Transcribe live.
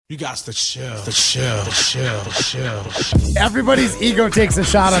You got to chill. Everybody's ego takes a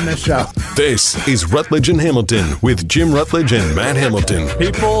shot on this show. This is Rutledge and Hamilton with Jim Rutledge and Matt Hamilton.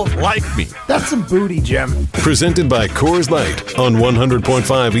 People like me. That's some booty, Jim. Presented by Coors Light on 100.5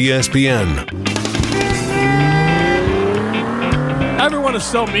 ESPN. Everyone is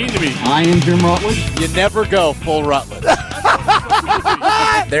so mean to me. I am Jim Rutledge. You never go full Rutledge.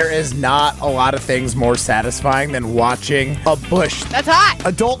 There is not a lot of things more satisfying than watching a bush. That's hot.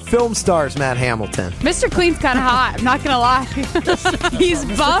 Adult film stars Matt Hamilton. Mr. Clean's kind of hot. I'm not going to lie. He's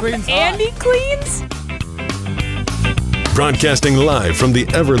buff Clean's and he cleans. Broadcasting live from the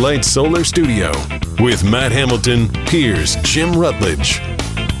Everlight Solar Studio with Matt Hamilton, here's Jim Rutledge.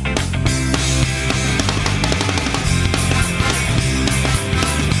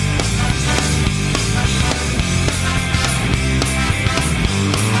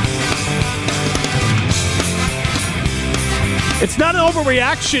 It's not an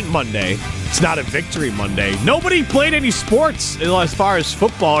overreaction Monday. It's not a victory Monday. Nobody played any sports as far as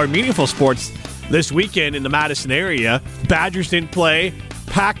football or meaningful sports this weekend in the Madison area. Badgers didn't play.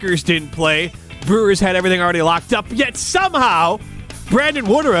 Packers didn't play. Brewers had everything already locked up. Yet somehow, Brandon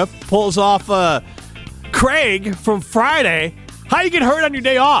Woodruff pulls off Craig from Friday. How do you get hurt on your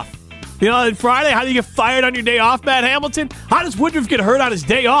day off? You know, on Friday, how do you get fired on your day off, Matt Hamilton? How does Woodruff get hurt on his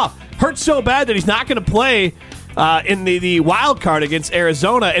day off? Hurt so bad that he's not going to play in the wild card against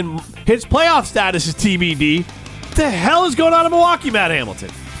Arizona, and his playoff status is TBD. What the hell is going on in Milwaukee, Matt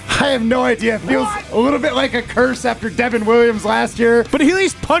Hamilton? I have no idea. It feels a little bit like a curse after Devin Williams last year. But he at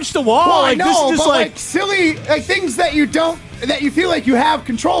least punched the wall. Well, like, I know, this is just but like silly things that you feel like you have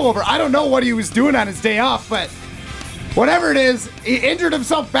control over. I don't know what he was doing on his day off, but whatever it is, he injured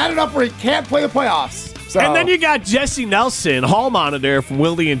himself bad enough where he can't play the playoffs. So. And then you got Jesse Nelson, hall monitor from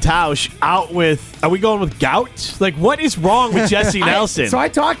Willie and Tausch, out with, are we going with gout? Like, what is wrong with Jesse Nelson? So I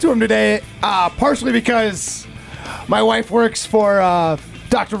talked to him today, partially because my wife works for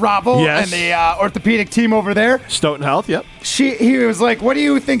Dr. Rabo and the orthopedic team over there. Stoughton Health, yep. He was like, what do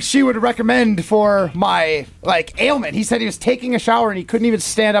you think she would recommend for my, ailment? He said he was taking a shower and he couldn't even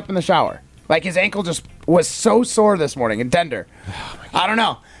stand up in the shower. Like, his ankle just was so sore this morning and tender. I don't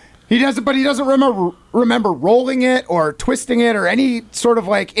know. He doesn't remember rolling it or twisting it or any sort of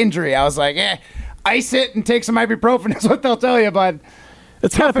injury. I was like, ice it and take some ibuprofen is what they'll tell you, but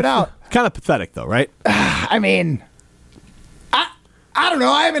it's tough it out. Kind of pathetic, though, right? I mean, I don't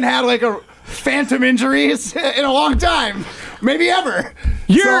know. I haven't had a phantom injuries in a long time, maybe ever.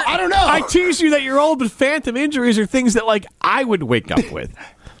 So, I don't know. I tease you that you're old, but phantom injuries are things that I would wake up with.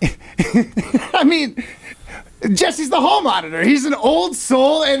 I mean, Jesse's the hall monitor. He's an old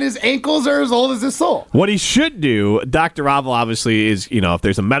soul, and his ankles are as old as his soul. What he should do, Dr. Ravel obviously is, if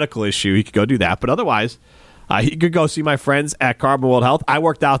there's a medical issue, he could go do that. But otherwise, he could go see my friends at Carbon World Health. I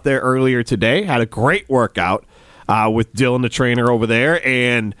worked out there earlier today, had a great workout with Dylan, the trainer over there,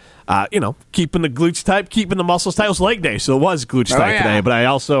 and, keeping the glutes tight, keeping the muscles tight. It was leg day, so it was glutes tight today. But I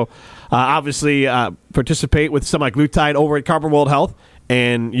also obviously participate with semi-glutide over at Carbon World Health.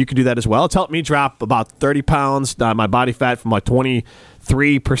 And you can do that as well. It's helped me drop about 30 pounds, my body fat from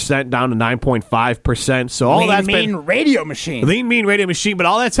 23% down to 9.5%. So all that's been radio machine. Lean, mean radio machine. But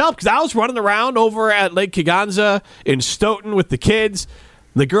all that's helped because I was running around over at Lake Kegonsa in Stoughton with the kids.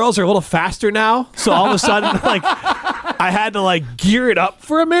 The girls are a little faster now. So all of a sudden, I had to gear it up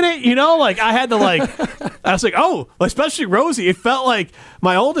for a minute, I had to I was like, oh, especially Rosie. It felt like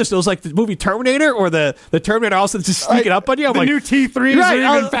my oldest, it was like the movie Terminator or the Terminator also just sneaking up on you. I'm the new T3s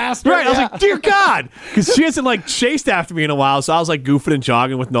are even faster. Right. I was like, dear God. Because she hasn't chased after me in a while. So I was goofing and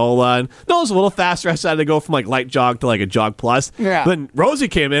jogging with Nola. And Nola's a little faster. I decided to go from light jog to a jog plus. Yeah. Then Rosie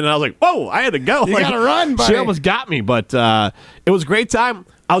came in and I was like, whoa, I had to go. You got to run, buddy. She almost got me. But it was a great time.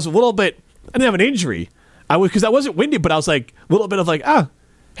 I was a little bit, I didn't have an injury. Because I wasn't windy, but I was a little bit of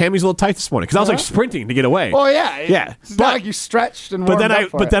Hammy's a little tight this morning because I was sprinting to get away. Oh yeah, yeah. It's not like you stretched and warmed up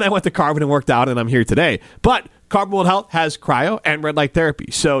for it. Then I went to Carbon and worked out, and I'm here today. But Carbon World Health has cryo and red light therapy.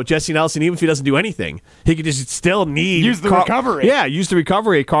 So Jesse Nelson, even if he doesn't do anything, he could just still use the recovery. Yeah, use the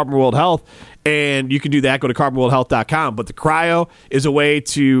recovery at Carbon World Health. And you can do that. Go to carbonworldhealth.com. But the cryo is a way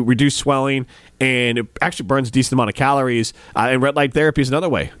to reduce swelling, and it actually burns a decent amount of calories. And red light therapy is another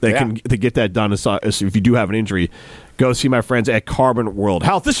way to get that done. As if you do have an injury, go see my friends at Carbon World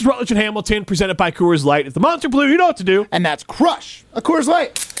Health. This is Rutledge and Hamilton, presented by Coors Light. It's the Monster Blue. You know what to do. And that's crush a Coors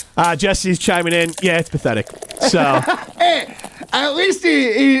Light. Jesse's chiming in. Yeah, it's pathetic. So, hey, at least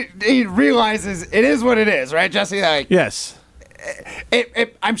he realizes it is what it is, right, Jesse? Yes.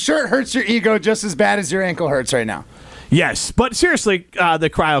 I'm sure it hurts your ego just as bad as your ankle hurts right now. Yes, but seriously,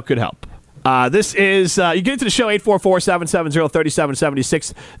 the cryo could help. This is, you get into the show,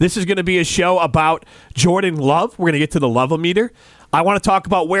 844-770-3776. This is going to be a show about Jordan Love. We're going to get to the Love-O-meter. I want to talk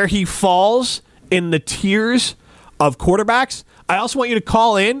about where he falls in the tiers of quarterbacks. I also want you to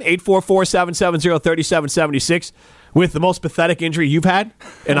call in, 844-770-3776, with the most pathetic injury you've had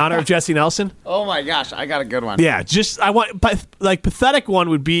in honor of Jesse Nelson. Oh, my gosh. I got a good one. Yeah, pathetic one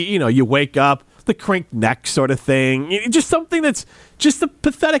would be, you wake up, the crinked neck sort of thing. Just something that's just a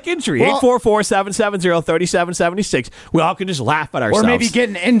pathetic injury. 844-770-3776. We all can just laugh at ourselves. Or maybe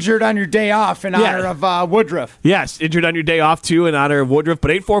getting injured on your day off in honor of Woodruff. Yes, injured on your day off, too, in honor of Woodruff.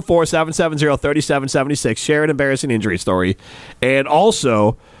 But 844-770-3776. Share an embarrassing injury story. And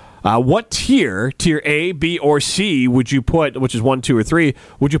also, what tier A, B, or C, would you put, which is 1, 2, or 3,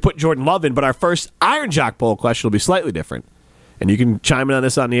 would you put Jordan Love in? But our first Iron Jock poll question will be slightly different. And you can chime in on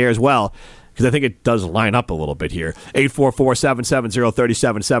this on the air as well, because I think it does line up a little bit here.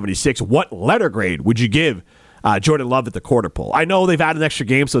 844-770-3776. What letter grade would you give Jordan Love at the quarter pole? I know they've added an extra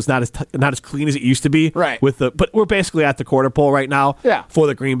game, so it's not as clean as it used to be. Right. But we're basically at the quarter pole right now for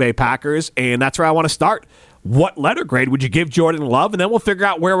the Green Bay Packers, and that's where I want to start. What letter grade would you give Jordan Love? And then we'll figure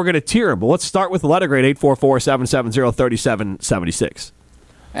out where we're going to tier him. But let's start with the letter grade, 844-770-3776.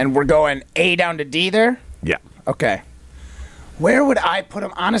 And we're going A down to D there? Yeah. Okay. Where would I put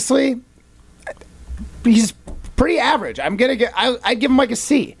him? Honestly, he's pretty average. I'd give him like a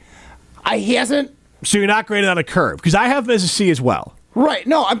C. He hasn't. So you're not graded on a curve, because I have him as a C as well. Right.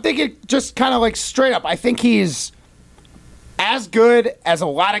 No, I'm thinking just kind of like straight up. I think he's as good as a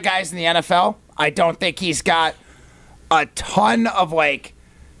lot of guys in the NFL. I don't think he's got a ton of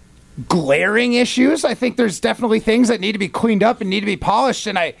glaring issues. I think there's definitely things that need to be cleaned up and need to be polished.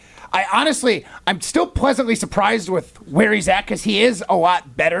 And I honestly, I'm still pleasantly surprised with where he's at, because he is a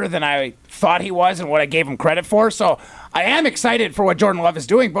lot better than I thought he was and what I gave him credit for. So I am excited for what Jordan Love is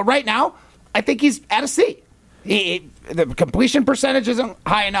doing. But right now, I think he's at a C. The completion percentage isn't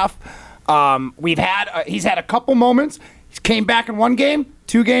high enough. He's had a couple moments. He came back in one game.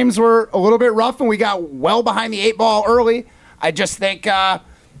 2 games were a little bit rough, and we got well behind the 8 ball early. I just think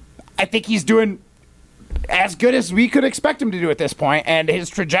he's doing as good as we could expect him to do at this point, and his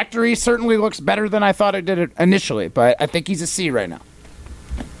trajectory certainly looks better than I thought it did initially, but I think he's a C right now.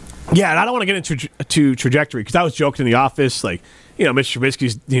 Yeah, and I don't want to get into trajectory, because I was joking in the office, Mitch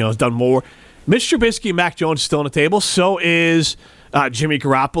Trubisky's has done more. Mitch Trubisky and Mac Jones are still on the table. So is Jimmy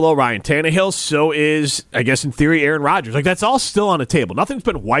Garoppolo, Ryan Tannehill. So is, I guess in theory, Aaron Rodgers. That's all still on the table. Nothing's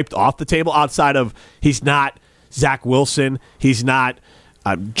been wiped off the table outside of he's not Zach Wilson. He's not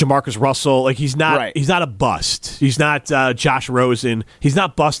Jamarcus Russell. He's not a bust. He's not Josh Rosen. He's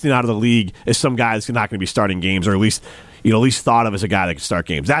not busting out of the league as some guy that's not going to be starting games, or at least thought of as a guy that can start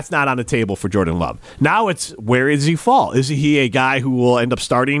games. That's not on the table for Jordan Love. Now it's, where does he fall? Is he a guy who will end up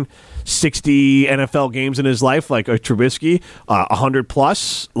starting 60 NFL games in his life, like a Trubisky, 100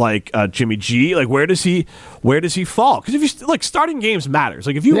 plus, like Jimmy G? Where does he fall? Because if you starting games matters.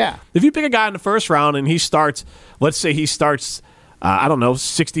 If you pick a guy in the first round and he starts, let's say he starts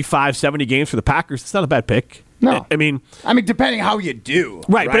 65, 70 games for the Packers, it's not a bad pick. No. I mean, depending how you do.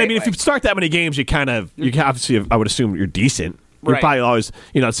 Right? But if you start that many games, you obviously, I would assume you're decent. You're probably always,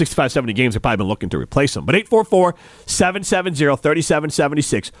 65, 70 games, they've probably been looking to replace him. But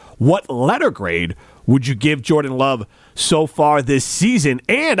 844-770-3776, what letter grade would you give Jordan Love so far this season?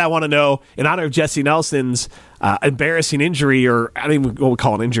 And I want to know, in honor of Jesse Nelson's embarrassing injury, or I don't even know what we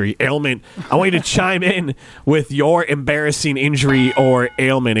call an injury, ailment, I want you to chime in with your embarrassing injury or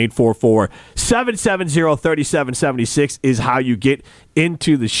ailment. 844-770-3776 is how you get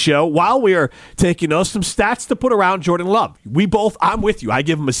into the show. While we are taking some stats to put around Jordan Love, I'm with you. I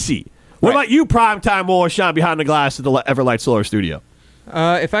give him a C. What about you, primetime Will or Sean behind the glass at the Everlight Solar Studio?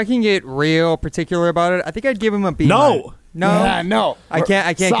 If I can get real particular about it, I think I'd give him a B. No. Yeah, no. I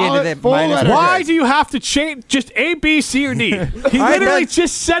can't get into that minus. Why do you have to change just A, B, C, or D? He literally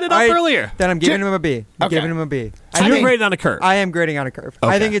just set it up earlier. Then I'm giving him a B. Giving him a B. So you're grading on a curve. I am grading on a curve.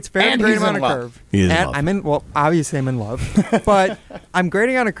 Okay. I think it's fair to grade him on a curve. He is in love. Obviously I'm in love. But I'm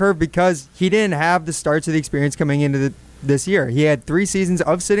grading on a curve because he didn't have the starts of the experience coming into this year. He had 3 seasons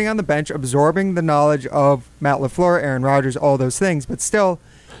of sitting on the bench, absorbing the knowledge of Matt LaFleur, Aaron Rodgers, all those things. But still,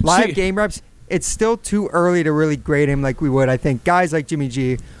 live game reps, it's still too early to really grade him like we would, I think, guys like Jimmy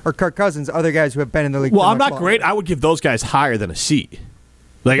G or Kirk Cousins, other guys who have been in the league. Well, I'm not great. I would give those guys higher than a C.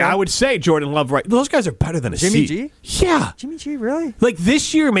 I would say Jordan Love, right? Those guys are better than a Jimmy C. G? Yeah. Jimmy G, really?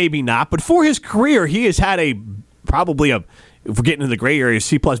 This year, maybe not, but for his career, he has had if we're getting into the gray area,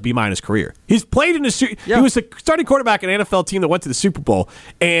 C plus B minus career. He's played in he was the starting quarterback in an NFL team that went to the Super Bowl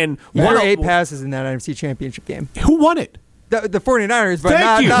and won 8 passes in that NFC Championship game. Who won it? the 49ers, but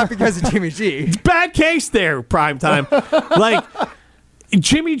not because of Jimmy G. Bad case there, primetime. Like,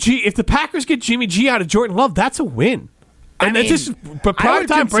 Jimmy G, if the Packers get Jimmy G out of Jordan Love, that's a win. And but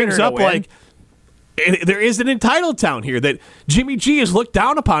primetime brings up, like, there is an entitled town here that Jimmy G is looked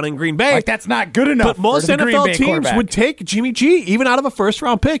down upon in Green Bay. Like, that's not good enough. But most NFL teams would take Jimmy G even out of a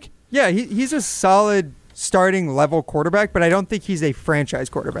first-round pick. Yeah, he's a solid starting level quarterback, but I don't think he's a franchise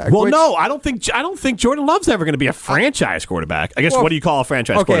quarterback. Well, no, I don't think Jordan Love's ever going to be a franchise quarterback. I guess, what do you call a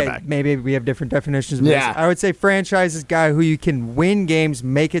franchise quarterback? Maybe we have different definitions of this. I would say franchise is a guy who you can win games,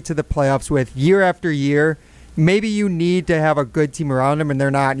 make it to the playoffs with year after year. Maybe you need to have a good team around him, and they're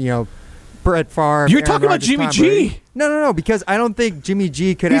not, Brett Favre. You're talking about Jimmy G. No, because I don't think Jimmy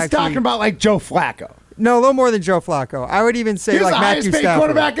G could He's talking about like Joe Flacco. No, a little more than Joe Flacco. I would even say like Matthew Stafford. He was the highest paid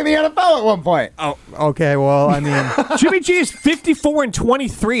quarterback in the NFL at one point. Oh, okay. Well, I mean, Jimmy G is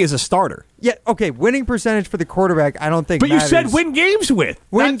 54-23 as a starter. Yeah, okay. Winning percentage for the quarterback, I don't think. But matters. You said win games with.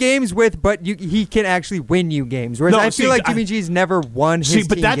 But he can actually win you games. Whereas I feel like Jimmy G's never won his team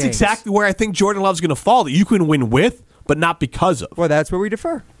but that's games. exactly where I think Jordan Love's going to fall. That you can win with, but not because of. Well, that's where we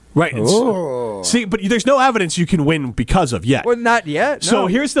defer. Right. See, but there's no evidence you can win because of yet. Well, not yet. No. So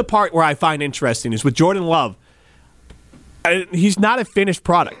here's the part where I find interesting is with Jordan Love. He's not a finished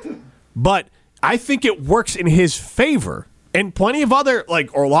product, but I think it works in his favor. And plenty of other,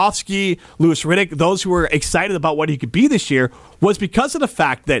 like Orlovsky, Louis Riddick, those who were excited about what he could be this year, was because of the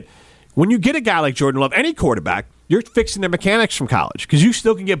fact that when you get a guy like Jordan Love, any quarterback, you're fixing their mechanics from college because you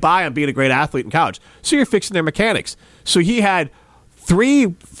still can get by on being a great athlete in college. So you're fixing their mechanics. So he had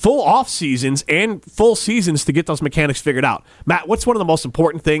 3 full off seasons and full seasons to get those mechanics figured out. Matt, what's one of the most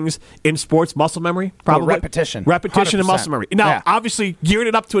important things in sports? Muscle memory? Probably repetition. Repetition 100%. And muscle memory. Now, obviously, gearing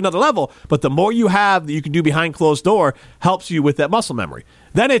it up to another level, but the more you have that you can do behind closed door helps you with that muscle memory.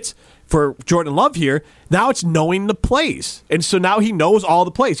 Then it's, for Jordan Love here, now it's knowing the plays. And so now he knows all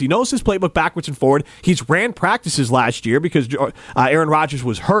the plays. He knows his playbook backwards and forward. He's ran practices last year because Aaron Rodgers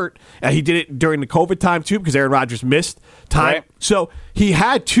was hurt. He did it during the COVID time, too, because Aaron Rodgers missed time. Right. So he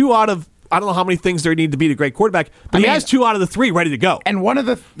had 2 out of, I don't know how many things there need to be a great quarterback, but he has 2 out of the 3 ready to go. And one of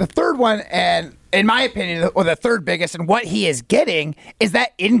the third one, and in my opinion, or the third biggest, and what he is getting is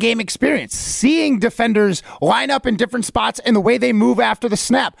that in-game experience. Seeing defenders line up in different spots and the way they move after the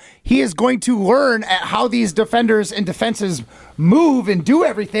snap. He is going to learn at how these defenders and defenses move and do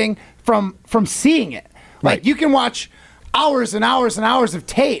everything from seeing it. Right. Like, you can watch hours and hours and hours of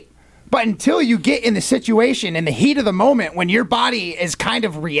tape, but until you get in the situation, in the heat of the moment, when your body is kind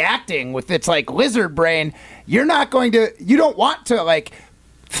of reacting with its like lizard brain, you don't want to like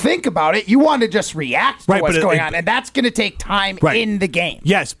think about it. You want to just react to what's going on, and that's going to take time in the game.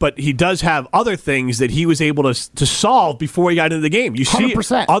 Yes, but he does have other things that he was able to solve before he got into the game. You 100%.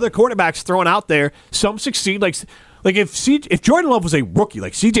 See other quarterbacks thrown out there. Some succeed. Like if Jordan Love was a rookie,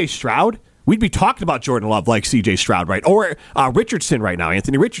 like C.J. Stroud, we'd be talking about Jordan Love like C.J. Stroud, right? Or Richardson right now,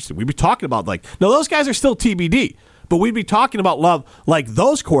 Anthony Richardson. We'd be talking about no, those guys are still TBD. But we'd be talking about Love like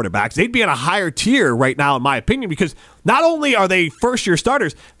those quarterbacks. They'd be on a higher tier right now, in my opinion, because not only are they first-year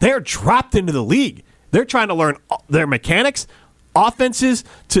starters, they're dropped into the league. They're trying to learn their mechanics, offenses,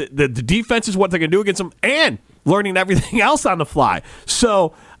 to the defenses, what they're going to do against them, and learning everything else on the fly.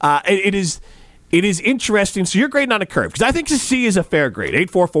 So it is interesting. So you're grading on a curve, because I think the C is a fair grade.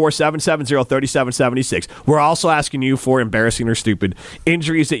 844-770-3776. We're also asking you for embarrassing or stupid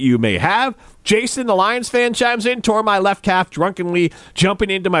injuries that you may have. Jason, the Lions fan, chimes in. Tore my left calf drunkenly jumping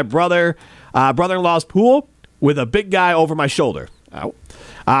into my brother-in-law's pool with a big guy over my shoulder.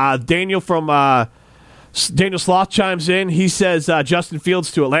 Daniel from Daniel Sloth chimes in. He says Justin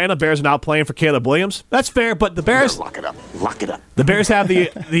Fields to Atlanta. Bears are now playing for Caleb Williams. That's fair, but the Bears lock it up. The Bears have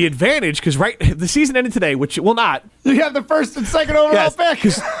the advantage because the season ended today, which it will not. You have the first and second overall pick.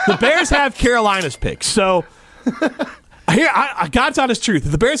 The Bears have Carolina's pick. So here, God's honest truth.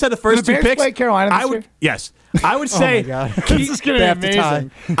 If the Bears had the first 2 picks, play Carolina this year? Yes. I would say this is going to be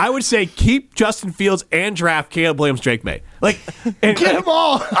amazing. I would say keep Justin Fields and draft Caleb Williams, Drake May. And get them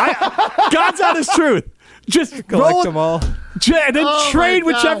all. God's honest truth. Just collect them all. And then trade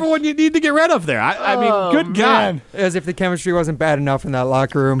whichever one you need to get rid of there. I mean, good God. As if the chemistry wasn't bad enough in that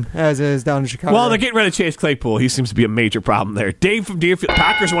locker room, as is down in Chicago. Well, they're getting rid of Chase Claypool. He seems to be a major problem there. Dave from Deerfield.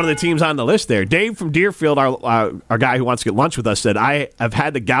 Packers, one of the teams on the list there. Dave from Deerfield, our guy who wants to get lunch with us, said, I have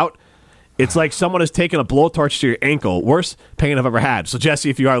had the gout. It's like someone has taken a blowtorch to your ankle. Worst pain I've ever had. So,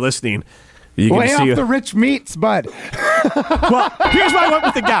 Jesse, if you are listening, you can lay off the rich meats, bud. Well, here's why I went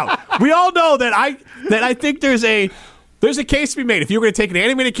with the gout. We all know that I think there's a There's a case to be made. If you were going to take an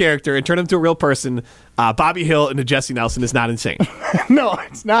animated character and turn him into a real person, Bobby Hill into Jesse Nelson is not insane. No,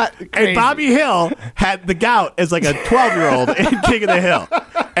 it's not crazy. And Bobby Hill had the gout as like a 12-year-old in King of the Hill.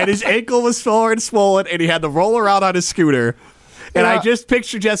 And his ankle was sore and swollen, and he had to roll around on his scooter. And I just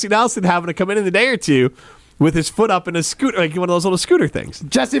picture Jesse Nelson having to come in a day or two with his foot up in a scooter, like one of those little scooter things.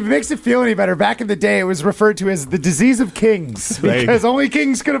 Jesse, if it makes it feel any better, back in the day it was referred to as the disease of kings because only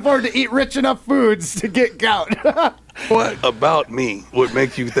kings could afford to eat rich enough foods to get gout. What about me would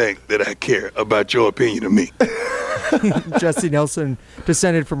make you think that I care about your opinion of me? Jesse Nelson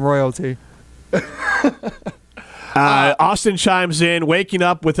descended from royalty. Austin chimes in, waking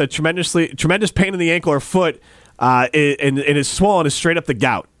up with a tremendous pain in the ankle or foot, and is swollen is straight up the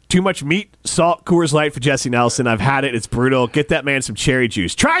gout. Too much meat, salt, Coors Light for Jesse Nelson. I've had it. It's brutal. Get that man some cherry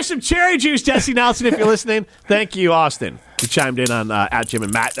juice. Try some cherry juice, Jesse Nelson, if you're listening. Thank you, Austin. You chimed in on at Jim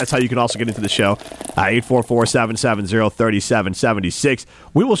and Matt. That's how you can also get into the show. 844-770-3776.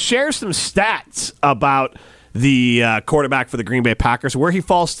 We will share some stats about the quarterback for the Green Bay Packers, where he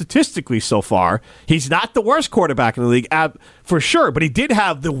falls statistically so far. He's not the worst quarterback in the league, for sure, but he did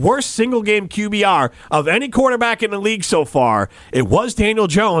have the worst single-game QBR of any quarterback in the league so far. It was Daniel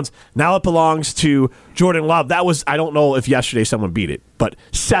Jones. Now it belongs to Jordan Love. That was, I don't know if yesterday someone beat it, but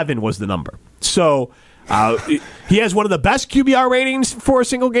 7 was the number. So he has one of the best QBR ratings for a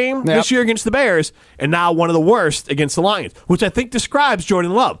single game this year against the Bears, and now one of the worst against the Lions, which I think describes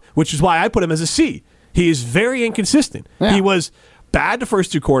Jordan Love, which is why I put him as a C. He is very inconsistent. Yeah. He was bad the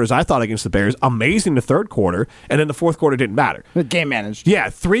first 2 quarters, I thought, against the Bears. Amazing the third quarter, and then the fourth quarter didn't matter. The game managed. Yeah,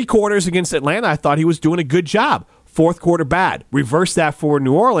 3 quarters against Atlanta, I thought he was doing a good job. Fourth quarter bad. Reverse that for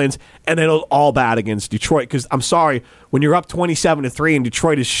New Orleans, and then it was all bad against Detroit. Because I'm sorry, when you're up 27-3 and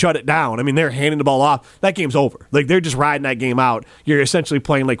Detroit has shut it down, I mean, they're handing the ball off. That game's over. Like, they're just riding that game out. You're essentially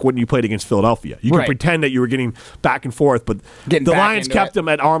playing like when you played against Philadelphia. You can pretend that you were getting back and forth, but the Lions kept them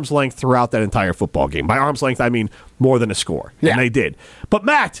at arm's length throughout that entire football game. By arm's length, I mean more than a score. Yeah. And they did. But,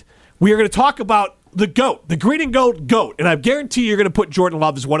 Matt, we are going to talk about the GOAT, the green and gold GOAT. And I guarantee you're going to put Jordan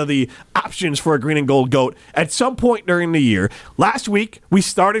Love as one of the options for a green and gold GOAT at some point during the year. Last week, we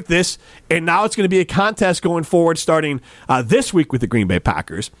started this, and now it's going to be a contest going forward starting this week with the Green Bay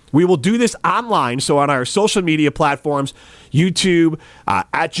Packers. We will do this online, so on our social media platforms, YouTube,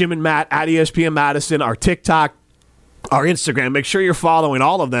 at Jim and Matt, at ESPN Madison, our TikTok, our Instagram. Make sure you're following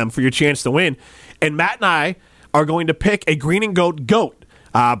all of them for your chance to win. And Matt and I are going to pick a green and gold GOAT.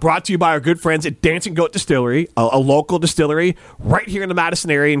 Brought to you by our good friends at Dancing Goat Distillery, a local distillery right here in the Madison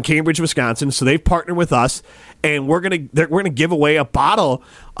area in Cambridge, Wisconsin. So they've partnered with us, and we're gonna give away a bottle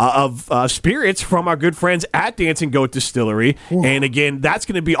of spirits from our good friends at Dancing Goat Distillery. Whoa. And again, that's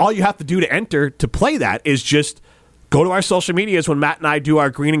going to be all you have to do to enter to play that is just go to our social medias when Matt and I do our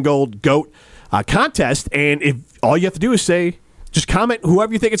green and gold GOAT contest, and if all you have to do is say, just comment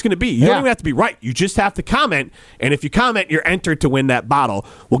whoever you think it's going to be. You don't even have to be right. You just have to comment. And if you comment, you're entered to win that bottle.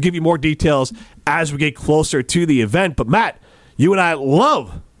 We'll give you more details as we get closer to the event. But, Matt, you and I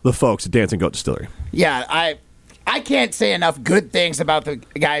love the folks at Dancing Goat Distillery. Yeah, I can't say enough good things about the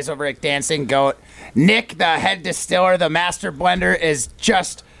guys over at Dancing Goat. Nick, the head distiller, the master blender, is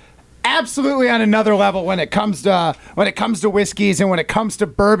just absolutely on another level when it comes to whiskeys and when it comes to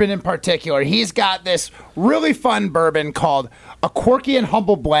bourbon in particular. He's got this really fun bourbon called a Quirky and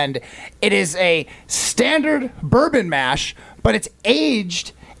Humble Blend. It is a standard bourbon mash, but it's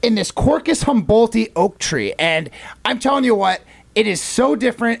aged in this Quercus Humboldti oak tree. And I'm telling you what, it is so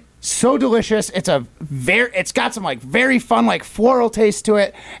different, so delicious. It's got some like very fun like floral taste to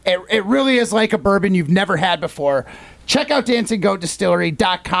it. It really is like a bourbon you've never had before. Check out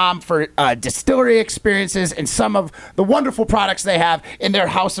dancinggoatdistillery.com for distillery experiences and some of the wonderful products they have in their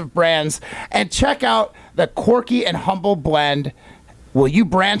house of brands. And check out the Quirky and Humble Blend. Will you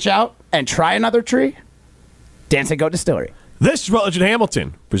branch out and try another tree? Dancing Goat Distillery. This is Rutledge and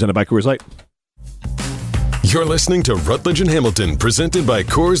Hamilton, presented by Coors Light. You're listening to Rutledge and Hamilton, presented by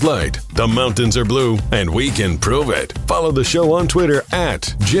Coors Light. The mountains are blue, and we can prove it. Follow the show on Twitter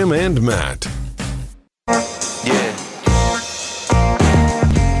at Jim and Matt. Yeah.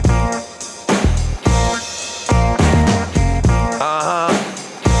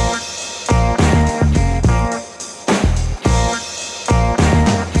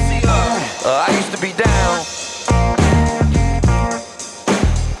 I used to be down.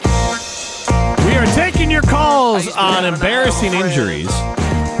 We are taking your calls on embarrassing injuries.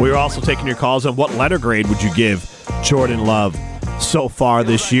 We are also taking your calls on what letter grade would you give Jordan Love so far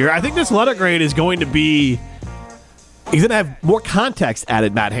this year. I think this letter grade is going to be, he's going to have more context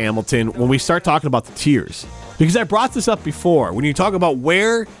added, Matt Hamilton, when we start talking about the tiers. Because I brought this up before. When you talk about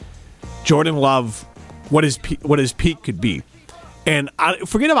where Jordan Love what his peak could be. And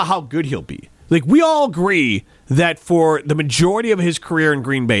forget about how good he'll be. Like, we all agree that for the majority of his career in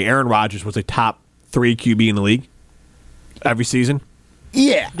Green Bay, Aaron Rodgers was a top 3 QB in the league every season.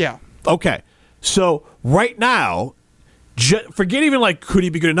 Yeah. Okay. So right now, forget even like could he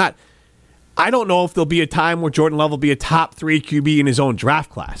be good or not. I don't know if there'll be a time where Jordan Love will be a top 3 QB in his own draft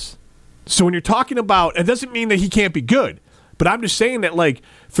class. So when you're talking about, it doesn't mean that he can't be good, but I'm just saying that, like,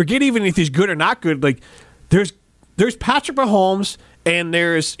 forget even if he's good or not good. Like, there's Patrick Mahomes and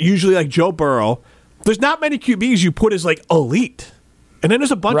there's usually like Joe Burrow. There's not many QBs you put as like elite, and then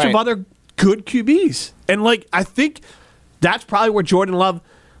there's a bunch of other good QBs, and like I think that's probably where Jordan Love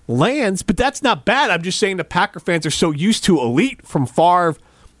lands. But that's not bad. I'm just saying the Packer fans are so used to elite from Favre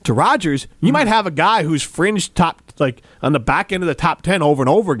to Rodgers. You might have a guy who's fringe top, like on the back end of the top 10 over and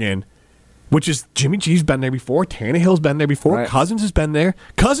over again. Which is Jimmy G's been there before. Tannehill's been there before. Right. Cousins has been there.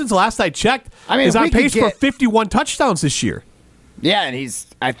 Cousins, last I checked, is on pace for 51 touchdowns this year. Yeah, and he's,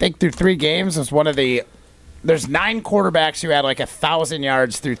 I think, through 3 games, is one of the. There's 9 quarterbacks who had like 1,000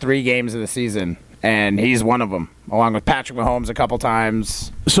 yards through 3 games of the season, and he's one of them, along with Patrick Mahomes a couple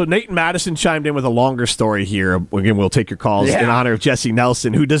times. So Nate and Madison chimed in with a longer story here. Again, we'll take your calls in honor of Jesse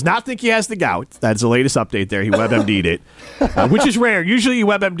Nelson, who does not think he has the gout. That's the latest update there. He WebMD'd it, which is rare. Usually you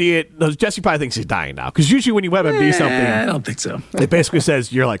WebMD it. Jesse probably thinks he's dying now, because usually when you WebMD something, I don't think so. It basically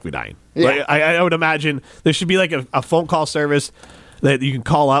says you're likely dying. Yeah. Like, I would imagine there should be like a phone call service that you can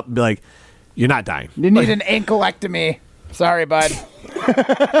call up and be like, you're not dying. You need an ankleectomy. Sorry, bud.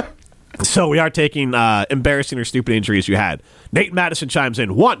 So we are taking embarrassing or stupid injuries you had. Nate Madison chimes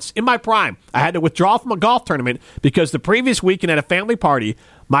in. Once, in my prime, I had to withdraw from a golf tournament because the previous weekend at a family party,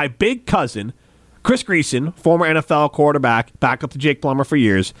 my big cousin, Chris Greason, former NFL quarterback, back up to Jake Plummer for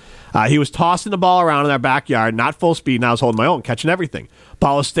years, he was tossing the ball around in our backyard, not full speed, and I was holding my own, catching everything.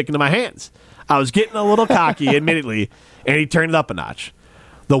 Ball was sticking to my hands. I was getting a little cocky, admittedly, and he turned it up a notch.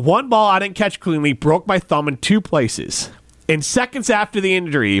 The one ball I didn't catch cleanly broke my thumb in 2 places. In seconds after the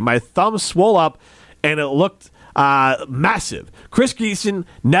injury, my thumb swelled up, and it looked massive. Chris Greason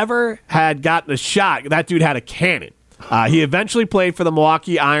never had gotten a shot. That dude had a cannon. He eventually played for the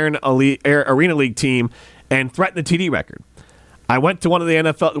Milwaukee Iron Arena League team and threatened the TD record. I went to one of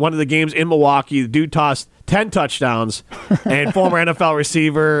the games in Milwaukee. The dude tossed 10 touchdowns, and former NFL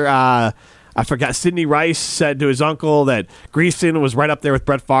receiver, I forgot, Sidney Rice said to his uncle that Greason was right up there with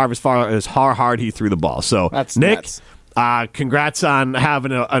Brett Favre as far as how hard he threw the ball. So, that's Nick, nuts. Congrats on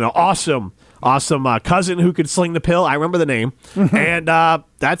having an awesome cousin who could sling the pill. I remember the name. And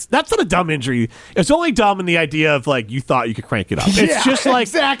that's not a dumb injury. It's only dumb in the idea of, like, you thought you could crank it up. It's just like...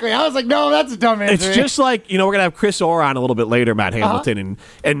 Exactly. I was like, no, that's a dumb injury. It's just like, we're going to have Chris Orr on a little bit later, Matt Hamilton,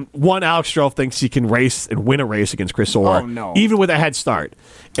 and one Alex Stroh thinks he can race and win a race against Chris Orr. Oh, no. Even with a head start.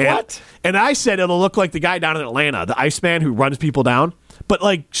 What? And I said it'll look like the guy down in Atlanta, the Iceman who runs people down. But,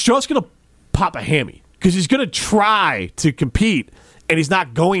 like, Stroh's going to pop a hammy because he's going to try to compete, and he's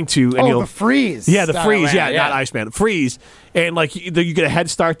not going to. And the freeze. Yeah, the freeze. Atlanta, Not Iceman. Freeze. And, like, you get a head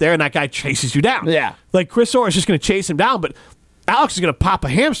start there, and that guy chases you down. Yeah. Like, Chris Orr is just going to chase him down, but Alex is going to pop a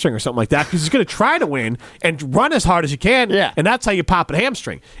hamstring or something like that because he's going to try to win and run as hard as he can, and that's how you pop a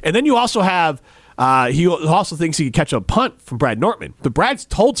hamstring. And then you also have... he also thinks he could catch a punt from Brad Nortman. But Brad's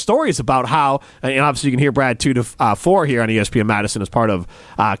told stories about how, and obviously you can hear Brad 2 to 4 here on ESPN Madison as part of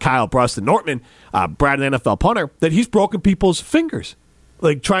Kyle Brust and Nortman, Brad, an NFL punter, that he's broken people's fingers.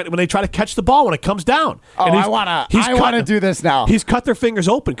 Like when they try to catch the ball when it comes down. Oh, I want to do this now. He's cut their fingers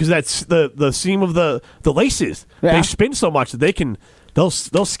open because that's the seam of the laces. Yeah. They spin so much that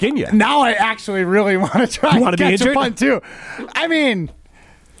they'll skin you. Now I actually really want to try and catch a punt too. I mean,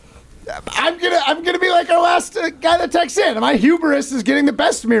 I'm gonna be like our last guy that texts in. My hubris is getting the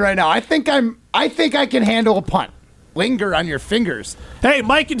best of me right now. I think I can handle a punt. Linger on your fingers. Hey,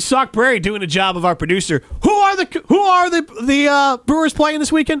 Mike and Sauk Prairie doing the job of our producer. Who are the Brewers playing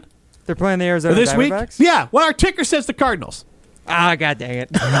this weekend? They're playing the Arizona Diamondbacks? Week? Yeah. Well, our ticker says the Cardinals. Ah, God dang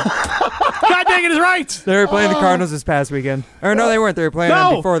it. God dang it is right. They were playing the Cardinals this past weekend. Or no, they weren't. They were playing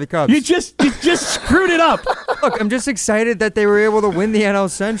them before the Cubs. You just screwed it up. Look, I'm just excited that they were able to win the NL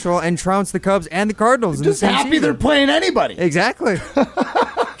Central and trounce the Cubs and the Cardinals in the same happy season. They're playing anybody. Exactly.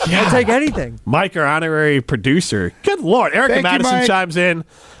 I'll take anything. Mike, our honorary producer. Good Lord. Erica Madison chimes in.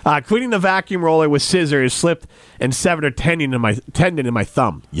 Cleaning the vacuum roller with scissors slipped and severed a tendon in my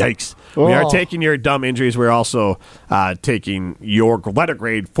thumb. Yikes. Oh. We are taking your dumb injuries. We're also taking your letter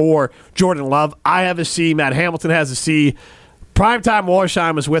grade for Jordan Love. I have a C. Matt Hamilton has a C. Primetime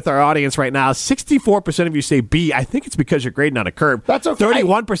Wallersheim is with our audience right now. 64% of you say B. I think it's because you're grading on a curve. That's okay.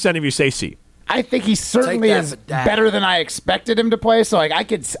 31% of you say C. I think he certainly Take that is for dad. better than I expected him to play. So like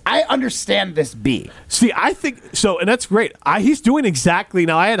I understand this B. See, I think so, and that's great. He's doing exactly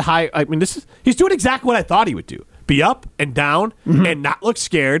now. He's doing exactly what I thought he would do: be up and down, and not look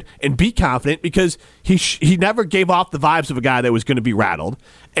scared, and be confident because he never gave off the vibes of a guy that was going to be rattled.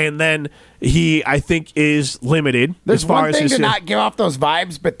 And then he, I think, is limited There's as far one as thing his to not give off those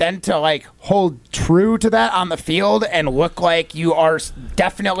vibes, but then to like hold true to that on the field and look like you are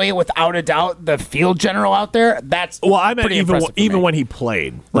definitely, without a doubt, the field general out there. That's Well, I meant pretty impressive for even me. when he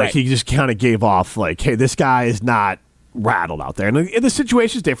played, like Right. he just kind of gave off like, "Hey, this guy is not rattled out there," and the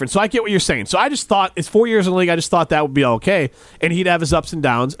situation is different. So I get what you're saying. So I just thought it's 4 years in the league. I just thought that would be okay, and he'd have his ups and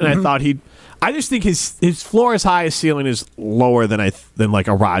downs. And I thought I just think his floor is high, his ceiling is lower than like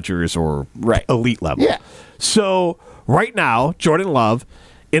a Rodgers or elite level. Yeah. So right now, Jordan Love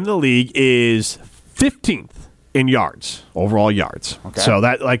in the league is 15th in yards, overall yards. Okay. So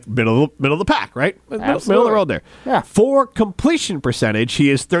that like middle of the pack, right? Middle of the road there. Yeah. For completion percentage,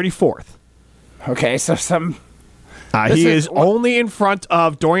 he is 34th. Okay, so He is only in front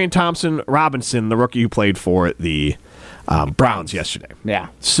of Dorian Thompson-Robinson, the rookie who played for the Browns yesterday. Yeah.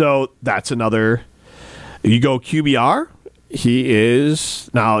 So that's another. You go QBR. He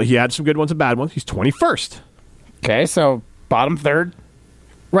had some good ones and bad ones. He's 21st. Okay, so bottom third.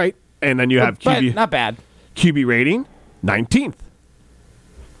 Right. And then you have But QB. not bad. QB rating, 19th.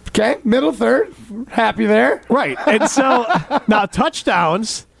 Okay, middle third. Happy there. Right. And so now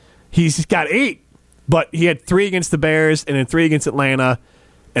touchdowns, he's got 8, but he had 3 against the Bears and then 3 against Atlanta,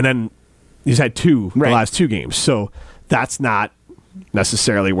 and then he's had 2 the last 2 games. So that's not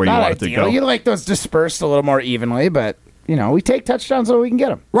necessarily where you Not want it to ideal. go. You like those dispersed a little more evenly, but we take touchdowns so we can get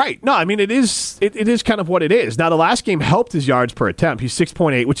them. Right. No, I mean, it is kind of what it is. Now, the last game helped his yards per attempt. He's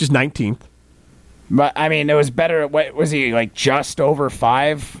 6.8, which is 19th. But, I mean, it was better. What was he, like, just over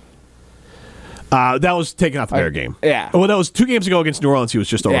 5? That was taken off the Bear game. Yeah. Well, that was 2 games ago against New Orleans. He was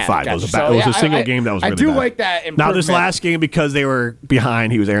just over 5. Gotcha. It was So, a single game that was really I do bad. like that improvement. Now, this last game, because they were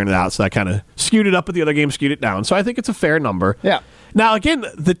behind, he was airing it out, so that kind of skewed it up, but the other game skewed it down. So I think it's a fair number. Yeah. Now, again,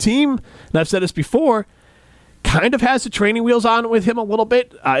 the team, and I've said this before, kind of has the training wheels on with him a little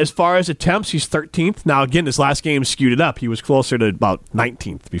bit. As far as attempts, he's 13th. Now, again, this last game skewed it up. He was closer to about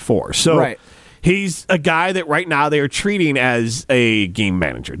 19th before. So he's a guy that right now they are treating as a game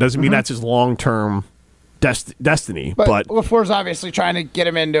manager. Doesn't mean that's his long-term destiny. But LaFleur's obviously trying to get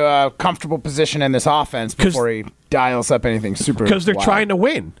him into a comfortable position in this offense before he dials up anything super. Because they're wild. trying to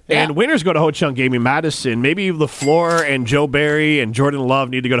win. Yeah. And winners go to Ho-Chunk Gaming Madison. Maybe LaFleur and Joe Barry and Jordan Love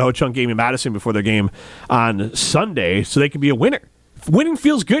need to go to Ho-Chunk Gaming Madison before their game on Sunday so they can be a winner. Winning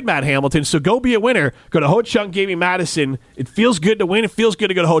feels good, Matt Hamilton, so go be a winner. Go to Ho-Chunk Gaming Madison. It feels good to win. It feels good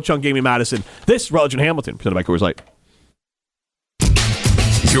to go to Ho-Chunk Gaming Madison. This is Rutledge and Hamilton, presented by Coors Light.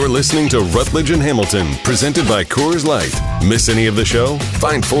 You're listening to Rutledge and Hamilton, presented by Coors Light. Miss any of the show?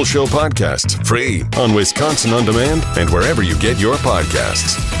 Find full show podcasts free on Wisconsin On Demand and wherever you get your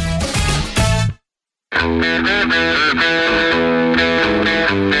podcasts.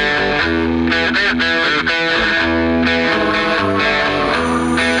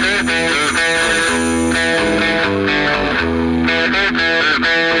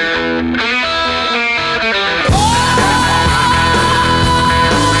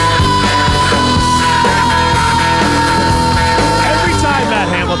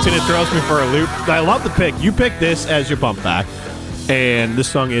 It throws me for a loop. I love the pick. You picked this as your bump back. And this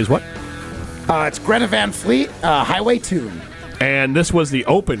song is what? It's Greta Van Fleet, Highway Tune. And this was the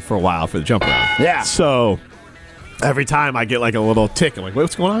open for a while for the jump around. Yeah. So every time I get like a little tick, I'm like,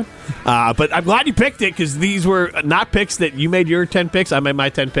 what's going on? But I'm glad you picked it because these were not picks that you made your 10 picks. I made my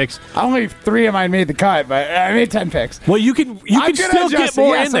 10 picks. Only 3 of mine made the cut, but I made 10 picks. Well, you can still get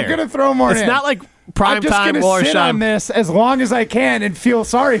more in there. I'm going to throw more in. It's not like prime time I'm just going to sit on this as long as I can and feel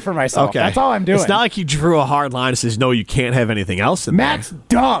sorry for myself. Okay. That's all I'm doing. It's not like he drew a hard line and says, no, you can't have anything else in Matt's there.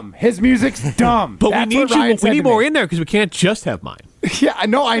 dumb. His music's dumb. But That's we need what Ryan said we need to more me. in there because we can't just have mine. Yeah, I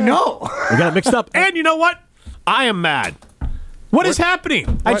know. We got it mixed up. And you know what? I am mad. What is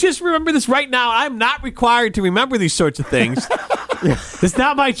happening? I just remember this right now. I'm not required to remember these sorts of things. It's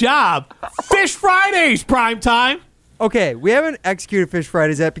not my job. Fish Fridays, prime time. Okay, we haven't executed Fish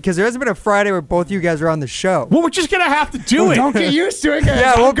Fridays yet because there hasn't been a Friday where both you guys are on the show. Well, we're just going to have to do it. Don't get used to it, guys.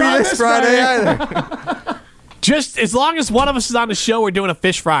 Yeah, it won't be I'm gone this Friday either. Just as long as one of us is on the show, we're doing a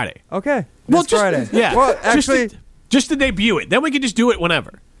Fish Friday. Okay, Well, this Friday. Yeah. Well, actually, just to debut it. Then we can just do it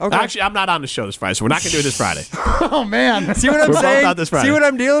whenever. Okay. Actually, I'm not on the show this Friday, so we're not going to do it this Friday. Oh, man. see what I'm We're both saying? out this Friday. See what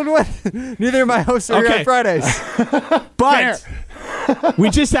I'm dealing with? Neither of my hosts are here on Fridays. But We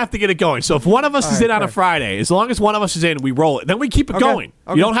just have to get it going. So if one of us is right, in on a fair. Friday, as long as one of us is in, we roll it. Then we keep it going.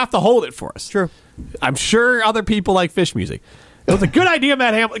 Okay. You don't have to hold it for us. True. I'm sure other people like fish music. It was a good idea,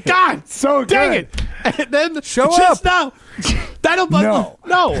 Matt Hamilton. God, So dang good. it! And then Show just up. now. That'll no.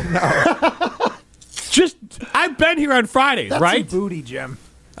 Just I've been here on Fridays, That's right? some booty, Jim.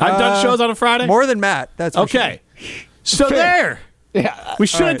 I've done shows on a Friday. More than Matt. That's for Okay. sure. So there. Yeah. We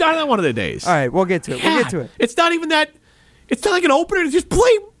should have right. done it on one of the days. All right, we'll get to it. We'll get to God, it. It's not even that. It's not like an opener. Just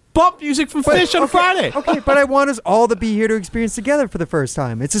play bump music from Fish on Friday. Okay, but I want us all to be here to experience together for the first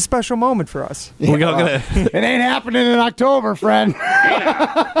time. It's a special moment for us. We're gonna. It ain't happening in October, friend.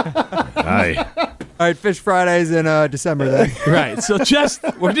 Aye. All right, Fish Fridays in December then. Right. So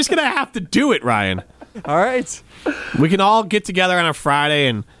we're just gonna have to do it, Ryan. All right. We can all get together on a Friday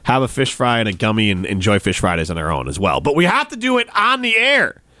and have a fish fry and a gummy and enjoy Fish Fridays on our own as well. But we have to do it on the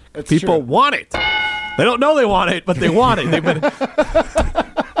air. People true. want it. They don't know they want it, but they want it. They've been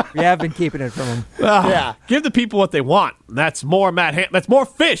We have been keeping it from them. Yeah. Give the people what they want. That's more that's more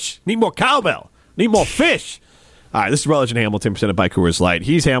fish. Need more cowbell. Need more fish. All right, this is Rutledge and Hamilton presented by Coors Light.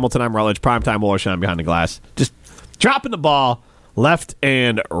 He's Hamilton. I'm Rutledge. Primetime Wollersheim behind the glass. Just dropping the ball left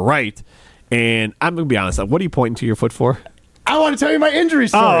and right. And I'm going to be honest. What are you pointing to your foot for? I want to tell you my injury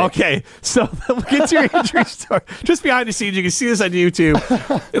story. Oh, okay. So we'll get to your injury story. Just behind the scenes, you can see this on YouTube.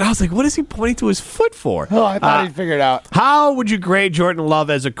 And I was like, what is he pointing to his foot for? Oh, I thought he'd figure it out. How would you grade Jordan Love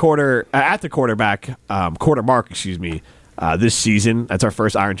as a quarter mark, this season? That's our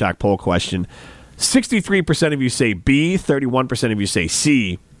first Iron Jock poll question. 63% of you say B, 31% of you say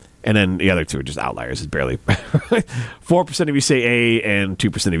C, and then the other two are just outliers. It's barely 4% of you say A, and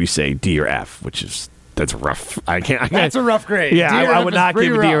 2% of you say D or F, which is that's rough. That's a rough grade. Yeah, D or I F would is not pretty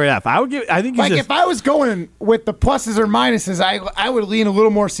give a D or an rough. F. I would give. I think he's Like just, if I was going with the pluses or minuses, I would lean a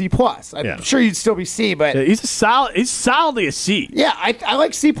little more C plus. I'm Yeah. sure you'd still be C, but he's a solid. He's solidly a C. yeah, I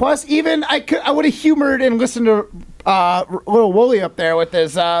like C plus. Even I would have humored and listened to little Wooly up there with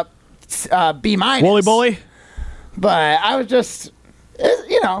his B minus. Wooly bully. But I was just,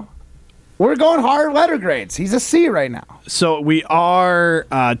 we're going hard letter grades. He's a C right now. So we are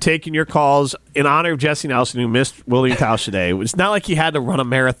taking your calls in honor of Jesse Nelson, who missed William Tausch today. It's not like he had to run a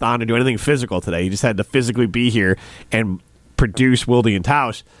marathon or do anything physical today. He just had to physically be here and produce Wildy and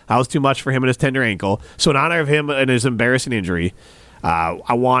Tausch. That was too much for him and his tender ankle. So in honor of him and his embarrassing injury,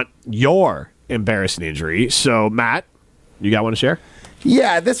 I want your embarrassing injury. So, Matt, you got one to share?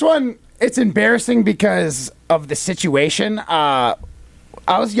 Yeah, this one, it's embarrassing because of the situation. I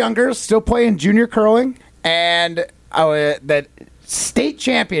was younger, still playing junior curling, and the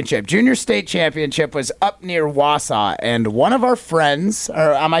junior state championship was up near Wausau, and one of our friends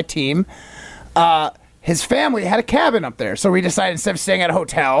on my team, his family had a cabin up there, so we decided instead of staying at a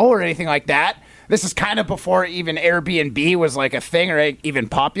hotel or anything like that, this is kind of before even Airbnb was like a thing or even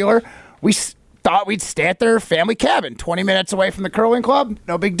popular, we thought we'd stay at their family cabin, 20 minutes away from the curling club,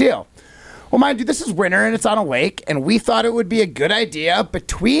 no big deal. Well, mind you, this is winter and it's on a lake, and we thought it would be a good idea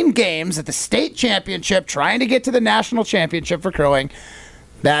between games at the state championship, trying to get to the national championship for curling,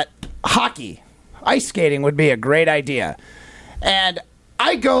 that hockey, ice skating would be a great idea. And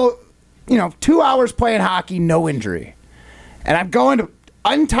I go, 2 hours playing hockey, no injury. And I'm going to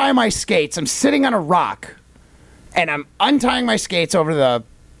untie my skates. I'm sitting on a rock, and I'm untying my skates over the,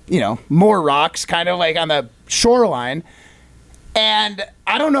 more rocks, kind of like on the shoreline. And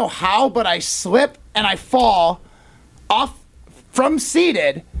I don't know how, but I slip and I fall off from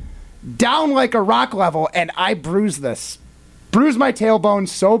seated down like a rock level, and I bruise my tailbone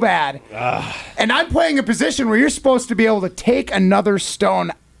so bad. And I'm playing a position where you're supposed to be able to take another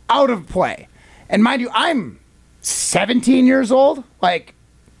stone out of play. And mind you, I'm 17 years old,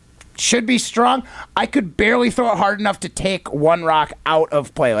 should be strong. I could barely throw it hard enough to take one rock out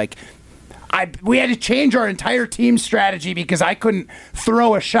of play. We had to change our entire team strategy because I couldn't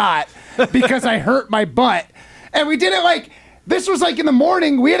throw a shot because I hurt my butt. And we did it this was in the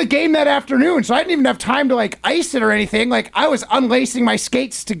morning. We had a game that afternoon, so I didn't even have time to ice it or anything. I was unlacing my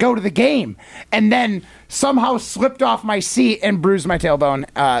skates to go to the game and then somehow slipped off my seat and bruised my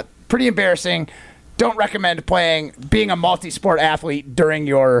tailbone. Pretty embarrassing. Don't recommend being a multi-sport athlete during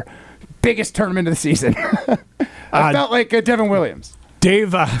your biggest tournament of the season. I felt like Devin Williams.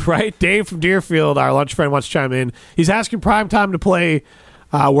 Dave, right? Dave from Deerfield, our lunch friend, wants to chime in. He's asking prime time to play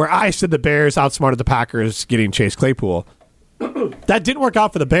where I said the Bears outsmarted the Packers getting Chase Claypool. That didn't work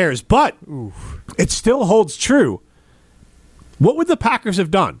out for the Bears, but it still holds true. What would the Packers have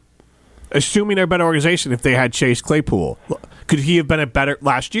done, assuming they're a better organization, if they had Chase Claypool? Could he have been a better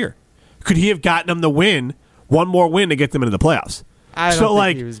last year? Could he have gotten them the win, one more win to get them into the playoffs? I don't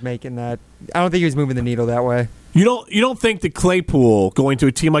think he was making that. I don't think he was moving the needle that way. You don't think that Claypool going to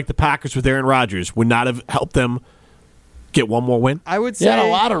a team like the Packers with Aaron Rodgers would not have helped them get one more win? I would say He had a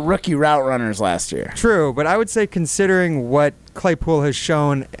lot of rookie route runners last year. True, but I would say considering what Claypool has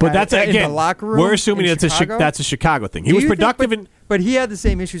shown But that's in again, the locker room, we're assuming in that's Chicago, a Chicago thing. He Do was you think- productive but he had the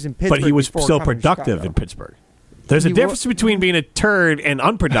same issues in Pittsburgh. but he was before still coming to productive Chicago. in Pittsburgh. There's a He difference between being a turd and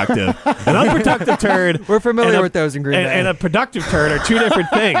unproductive. An unproductive turd. We're familiar and a- with those in Green Bay. And a productive turd are two different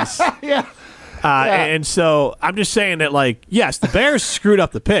things. Yeah. And so I'm just saying that, like, yes, the Bears screwed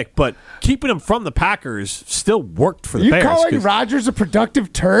up the pick, but keeping him from the Packers still worked for the You Bears. calling 'cause Rodgers a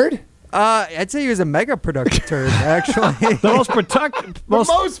productive turd? I'd say he was a mega productive turd, actually. the most productive, The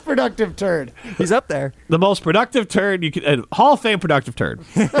most productive turd. He's up there. the most productive turd you could, Hall of Fame productive turd,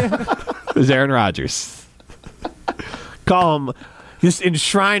 is Aaron Rodgers. Call him, just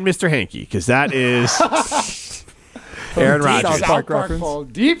enshrine Mr. Hanky, because that is Aaron Deep Rodgers. South Park South Park reference. Bowl.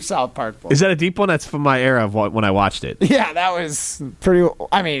 Deep South Park Bowl. Is that a deep one? That's from my era of when I watched it. Yeah, that was pretty.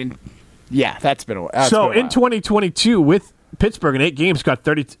 I mean, yeah, that's been a while. So in 2022, with Pittsburgh in 8 games,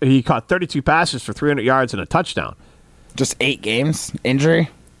 he caught 32 passes for 300 yards and a touchdown. just 8 games injury.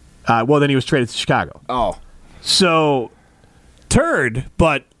 Well, then he was traded to Chicago. Oh, So, turd,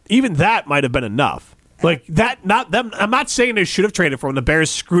 but even that might have been enough. Like that, not them. I'm not saying they should have traded for him. The Bears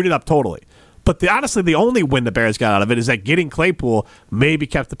screwed it up totally. But honestly, the only win the Bears got out of it is that getting Claypool maybe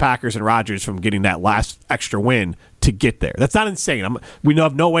kept the Packers and Rodgers from getting that last extra win to get there. That's not insane. We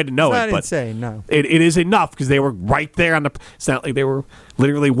have no way to know It's it. not but insane, no. It is enough because they were right there on the. It's not like they were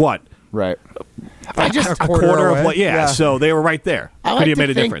literally what. right. A quarter quarter of away. what? Yeah, Yeah. so they were right there. I Could like have to made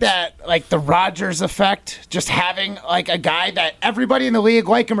a think difference. that, like, the Rodgers effect, just having, like, a guy that everybody in the league,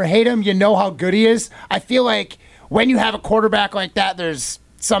 like him or hate him, you know how good he is. I feel like when you have a quarterback like that, there's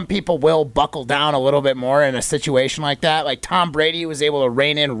some people will buckle down a little bit more in a situation like that. Like Tom Brady was able to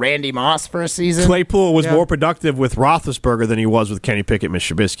rein in Randy Moss for a season. Claypool was Yeah. more productive with Roethlisberger than he was with Kenny Pickett, Mitch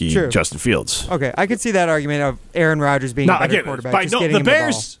Trubisky, True. Justin Fields. Okay, I could see that argument of Aaron Rodgers being a better quarterback. Just getting the him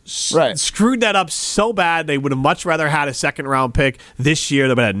Bears Right. screwed that up so bad. They would have much rather had a second-round pick this year. They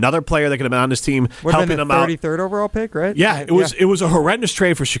would have had another player that could have been on this team Would have helping been them the out. 33rd overall pick, right? Yeah, it was a horrendous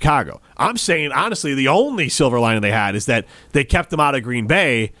trade for Chicago. I'm saying, honestly, the only silver lining they had is that they kept him out of Green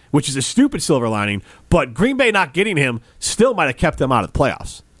Bay, which is a stupid silver lining, but Green Bay not getting him still might have kept them out of the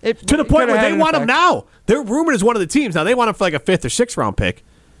playoffs. To the point where they want him now. They're rumored as one of the teams. Now, they want him for like a 5th or 6th round pick,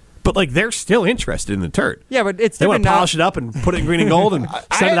 but like they're still interested in the turd. Yeah, but it's They want different to now. polish it up and put it in green and gold and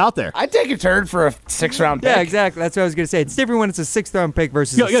send it out there. I'd take a turd for a 6th-round pick. Yeah, exactly. That's what I was going to say. It's different when it's a 6th-round pick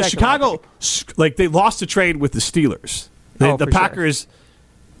versus a Yeah, second-round Chicago, pick. like they lost the trade with the Steelers. Oh, The for sure. Packers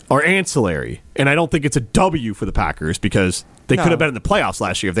are ancillary, and I don't think it's a W for the Packers because they No. could have been in the playoffs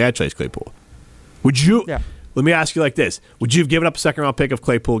last year if they had Chase Claypool. Would you? Yeah. Let me ask you like this: would you have given up a second-round pick if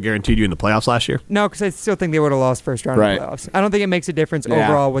Claypool guaranteed you in the playoffs last year? No, because I still think they would have lost first round Right. in the playoffs. I don't think it makes a difference Yeah.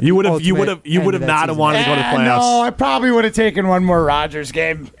 overall. With You the would have ultimate end of that not have season. wanted to go to the playoffs. No, I probably would have taken one more Rodgers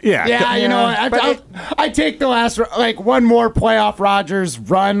game. Yeah. Yeah, you know, I take the last, like, one more playoff Rodgers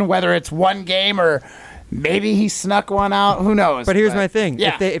run, whether it's one game or maybe he snuck one out. Who knows? But here's my thing: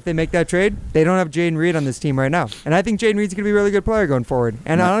 Yeah. if they make that trade, they don't have Jaden Reed on this team right now, and I think Jaden Reed's going to be a really good player going forward.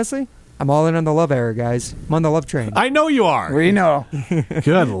 And honestly, I'm all in on the Love era, guys. I'm on the Love train. I know you are. We know.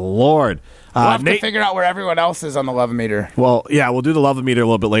 Good Lord. We'll have to Nate, figure out where everyone else is on the love meter. well, yeah, we'll do the love meter a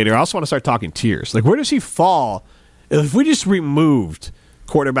little bit later. I also want to start talking tiers. Like, where does he fall if we just removed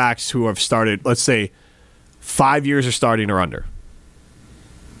quarterbacks who have started, let's say, 5 years of starting or under?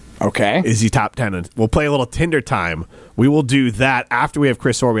 Okay. Is he top 10? And we'll play a little Tinder time. We will do that after we have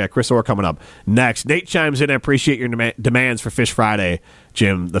Chris Orr. We have Chris Orr coming up next. Nate chimes in. I appreciate your demands for Fish Friday,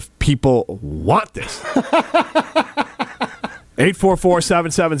 Jim. The people want this.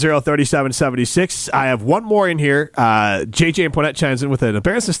 844-770-3776. I have one more in here. JJ and Poinette chimes in with an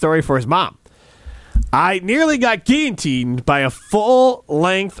embarrassing story for his mom. I nearly got guillotined by a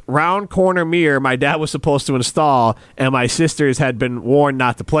full-length round corner mirror my dad was supposed to install and my sisters had been warned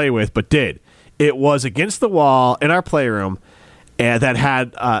not to play with, but did. It was against the wall in our playroom and that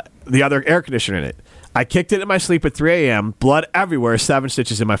had the other air conditioner in it. I kicked it in my sleep at 3 a.m., blood everywhere, 7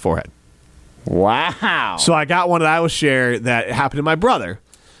 stitches in my forehead. Wow. So I got one that I will share that happened to my brother.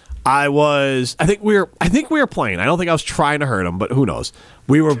 I think we were playing. I don't think I was trying to hurt him, but who knows?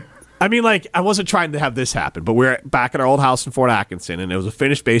 I wasn't trying to have this happen, but we were back at our old house in Fort Atkinson, and it was a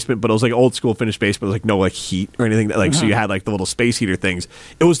finished basement, but it was like old school finished basement. It was like no like heat or anything. So you had like the little space heater things.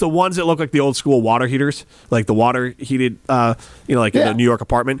 It was the ones that look like the old school water heaters, like the water heated, in a New York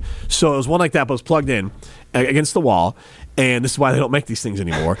apartment. So it was one like that, but it was plugged in against the wall. And this is why they don't make these things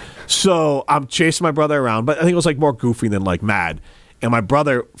anymore. So I'm chasing my brother around, but I think it was like more goofy than like mad. And my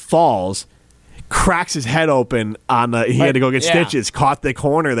brother falls, cracks his head open on the. He had to go get stitches. Caught the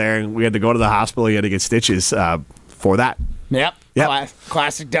corner there, and we had to go to the hospital. He had to get stitches for that. Yep.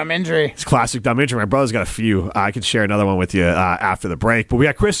 Classic dumb injury. It's classic dumb injury. My brother's got a few. I can share another one with you after the break. But we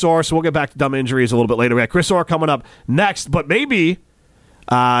got Chris Orr, so we'll get back to dumb injuries a little bit later. We got Chris Orr coming up next. But maybe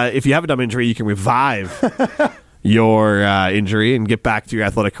if you have a dumb injury, you can revive your injury and get back to your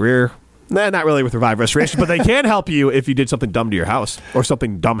athletic career. Nah, not really with Revive Restoration, but they can help you if you did something dumb to your house or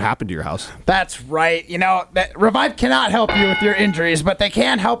something dumb happened to your house. That's right. Revive cannot help you with your injuries, but they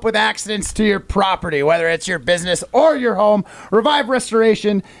can help with accidents to your property, whether it's your business or your home. Revive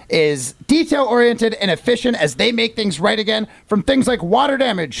Restoration is detail-oriented and efficient as they make things right again, from things like water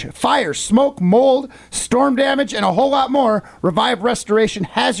damage, fire, smoke, mold, storm damage, and a whole lot more. Revive Restoration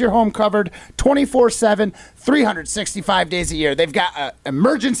has your home covered 24/7, 365 days a year. They've got an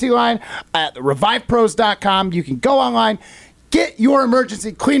emergency line at revivepros.com. You can go online, get your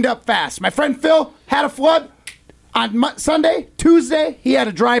emergency cleaned up fast. My friend Phil had a flood on Sunday. Tuesday, he had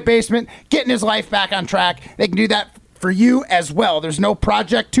a dry basement, getting his life back on track. They can do that for you as well. There's no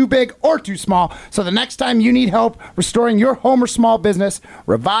project too big or too small. So the next time you need help restoring your home or small business,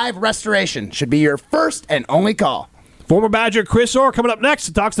 Revive Restoration should be your first and only call. Former Badger Chris Orr coming up next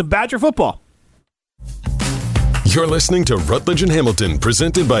to talk some Badger football. You're listening to Rutledge and Hamilton,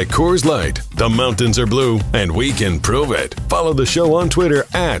 presented by Coors Light. The mountains are blue, and we can prove it. Follow the show on Twitter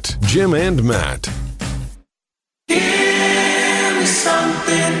at Jim and Matt. Give me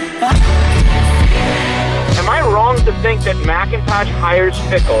something. Am I wrong to think that McIntosh hires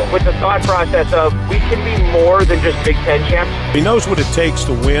Fickle with the thought process of we can be more than just Big Ten champs? He knows what it takes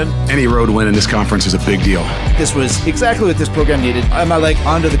to win. Any road win in this conference is a big deal. This was exactly what this program needed. Am I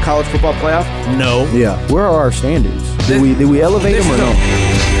onto the college football playoff? No. Yeah. Where are our standards? Did we elevate them or no?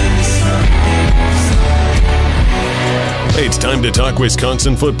 It's time to talk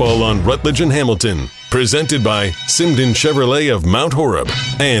Wisconsin football on Rutledge and Hamilton. Presented by Simden Chevrolet of Mount Horeb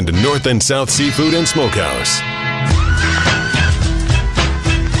and North and South Seafood and Smokehouse.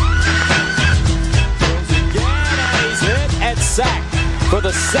 He's hit and sacked for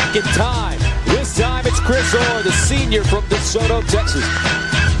the second time. This time it's Chris Orr, the senior from DeSoto, Texas.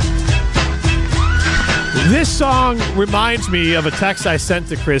 This song reminds me of a text I sent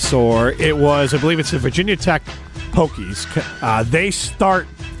to Chris Orr. It was, I believe it's the Virginia Tech Hokies. They start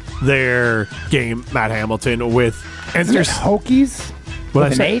their game, Matt Hamilton, with Hokies? What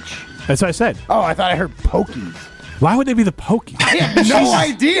with I said? an H? That's what I said. Oh, I thought I heard Pokies. Why would they be the Pokies? I have no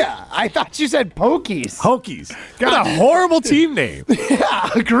idea. I thought you said Pokies. Hokies. What a horrible team name. Yeah,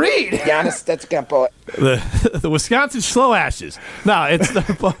 agreed. Giannis, that's gonna poet. The Wisconsin Slow Ashes. No, it's the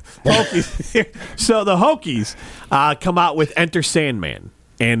Hokies. So the Hokies come out with Enter Sandman.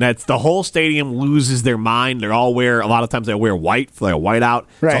 And that's the whole stadium loses their mind. They're all a lot of times they wear white for like a whiteout.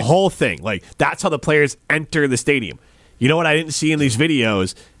 Right. It's a whole thing. Like, that's how the players enter the stadium. You know what I didn't see in these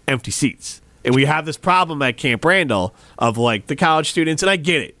videos? Empty seats. And we have this problem at Camp Randall of like the college students, and I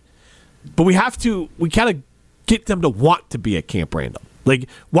get it. But we kind of get them to want to be at Camp Randall. Like,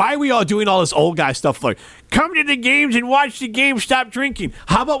 why are we all doing all this old guy stuff like, come to the games and watch the game, stop drinking?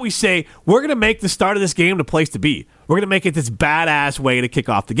 How about we say, we're going to make the start of this game the place to be. We're going to make it this badass way to kick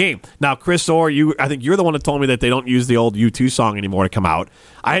off the game. Now, Chris Orr, I think you're the one that told me that they don't use the old U2 song anymore to come out.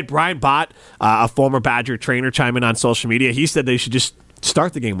 I had Brian Bott, a former Badger trainer, chime in on social media. He said they should just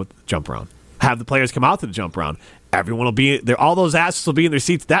start the game with the jump round. Have the players come out to the jump round. Everyone will be there. All those asses will be in their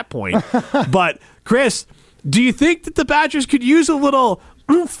seats at that point. But, Chris, do you think that the Badgers could use a little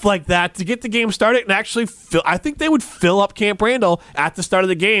oomph like that to get the game started and actually I think they would fill up Camp Randall at the start of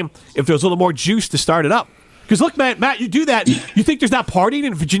the game if there was a little more juice to start it up. Because look, Matt, you do that. You think there's not partying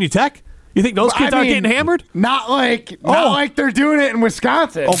in Virginia Tech? You think those kids aren't getting hammered? Not like they're doing it in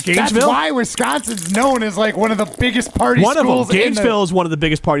Wisconsin. Oh, Gainesville? That's why Wisconsin's known as like one of the biggest party schools. One of them. Gainesville is one of the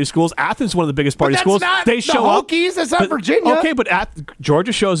biggest party schools. Athens is one of the biggest party schools. They show up. Hokies, that's not Virginia. Okay, but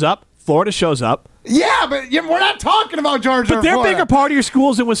Georgia shows up. Florida shows up. Yeah, but we're not talking about Georgia. But they're bigger partier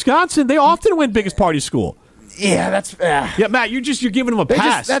schools in Wisconsin. They often win biggest party school. Yeah, that's yeah, Matt. You're giving them a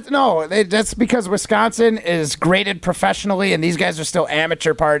pass. That's because Wisconsin is graded professionally, and these guys are still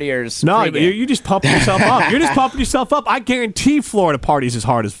amateur partiers. No, you just pumping yourself up. You're just pumping yourself up. I guarantee Florida parties as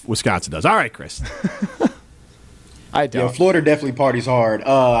hard as Wisconsin does. All right, Chris. I don't. Yeah, Florida definitely parties hard.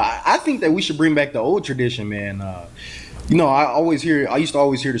 I think that we should bring back the old tradition, man. I used to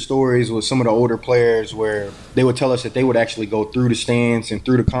always hear the stories with some of the older players where they would tell us that they would actually go through the stands and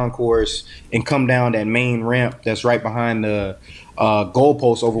through the concourse and come down that main ramp that's right behind the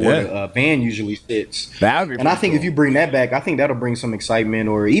goalpost over where the van usually sits. That would be I think if you bring that back, I think that'll bring some excitement,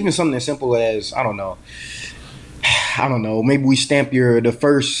 or even something as simple as, I don't know, I don't know, maybe we stamp the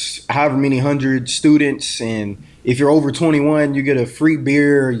first however many 100 students, and if you're over 21, you get a free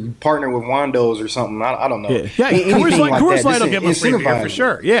beer. Or you partner with Wando's or something. I don't know. Yeah, Coors Light will give them a free beer for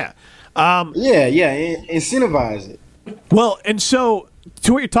sure. Yeah. Incentivize it. Well, and so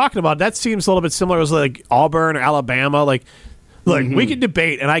to what you're talking about, that seems a little bit similar as like Auburn or Alabama. Like, look, we can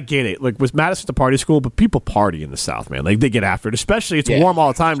debate, and I get it. Like, was Madison a party school? But people party in the South, man. Like, they get after it. Especially, it's warm all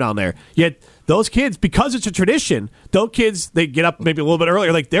the time down there. Yet those kids, because it's a tradition, those kids, they get up maybe a little bit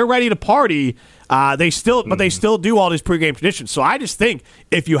earlier. Like, they're ready to party. But they still do all these pregame traditions. So I just think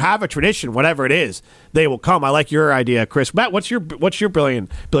if you have a tradition, whatever it is, they will come. I like your idea, Chris. Matt, what's your billion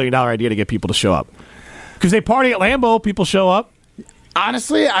dollar idea to get people to show up? Because they party at Lambeau, people show up.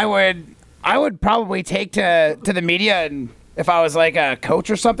 Honestly, I would probably take to the media, and if I was like a coach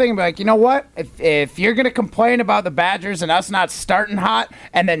or something, be like, you know what? If you're going to complain about the Badgers and us not starting hot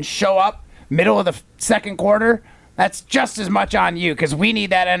and then show up middle of the second quarter, that's just as much on you, because we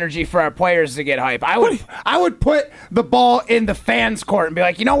need that energy for our players to get hype. I would put the ball in the fans' court and be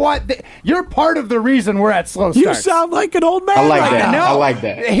like, you know what? You're part of the reason we're at slow starts. You sound like an old man. I like that. I like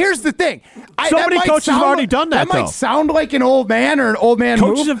that. Here's the thing. So many coaches have already done that, though. That might sound like an old man or an old man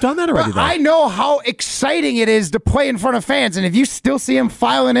move. Coaches have done that already, though. I know how exciting it is to play in front of fans, and if you still see them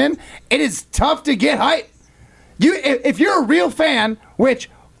filing in, it is tough to get hype. If you're a real fan, which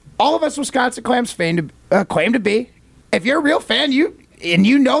all of us Wisconsin clams claim to be, if you're a real fan,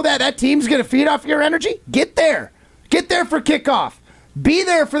 you know that team's going to feed off your energy, get there. Get there for kickoff. Be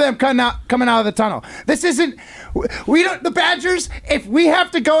there for them coming out of the tunnel. This isn't the Badgers. If we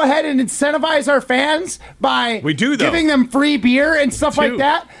have to go ahead and incentivize our fans by giving them free beer and stuff like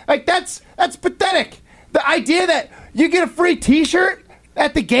that, like that's pathetic. The idea that you get a free T-shirt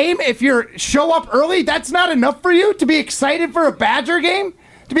at the game if you show up early, that's not enough for you to be excited for a Badger game.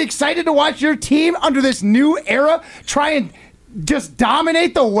 To be excited to watch your team under this new era try and just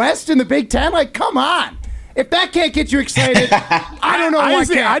dominate the West in the Big Ten? Like, come on. If that can't get you excited, I don't know what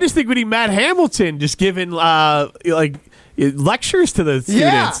can. I just think we need Matt Hamilton just giving lectures to the students.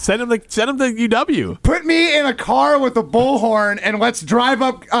 Yeah. Send them to UW. Put me in a car with a bullhorn and let's drive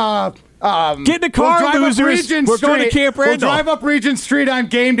up. Get in the car, losers. We're going to Camp Randall. We'll drive up Regent Street on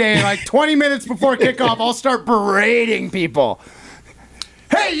game day, and like 20 minutes before kickoff, I'll start berating people.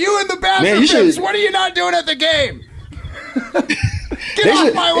 Hey, you in the bathroom, what are you not doing at the game? Get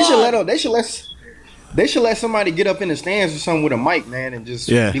off my lawn. They should let somebody get up in the stands or something with a mic, man, and just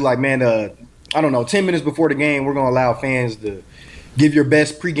be like, man, I don't know, 10 minutes before the game, we're going to allow fans to give your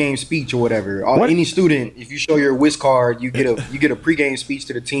best pregame speech or whatever. Any student, if you show your WIS card, you get a pregame speech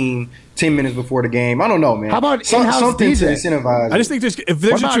to the team 10 minutes before the game. I don't know, man. How about something to incentivize? I just think if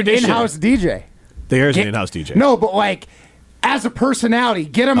there's a tradition. In-house DJ? There's an in-house DJ. No, but like, as a personality,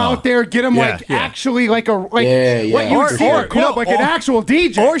 get him out there, get him actually like what you would see in a club, like an actual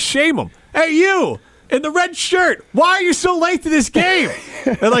DJ. Or shame him. Hey, you in the red shirt, why are you so late to this game?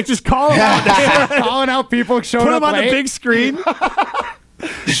 And like just call him out. Calling out people showing Put up him on late. the big screen.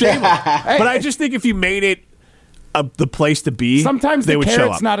 Shame him. But I just think if you made it the place to be, sometimes they the would show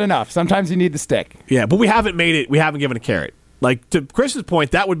carrot's up. not enough. Sometimes you need the stick. Yeah, but we haven't made it. We haven't given a carrot. Like, to Chris's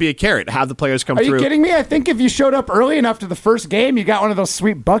point, that would be a carrot. Have the players come through. Are you kidding me? I think if you showed up early enough to the first game, you got one of those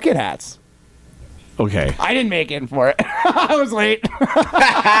sweet bucket hats. Okay. I didn't make in for it. I was late.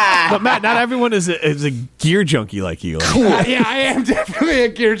 But, Matt, not everyone is a gear junkie like you. Cool. Yeah, I am definitely a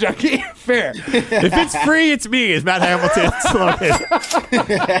gear junkie. Fair. If it's free, it's me, is Matt Hamilton's slogan.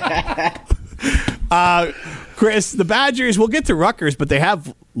 Chris, the Badgers, we'll get to Rutgers, but they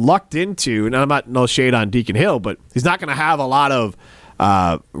have lucked into, and I'm not no shade on Deacon Hill, but he's not going to have a lot of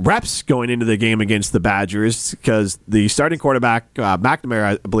reps going into the game against the Badgers because the starting quarterback,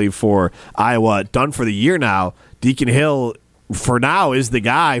 McNamara, I believe, for Iowa, done for the year now. Deacon Hill, for now, is the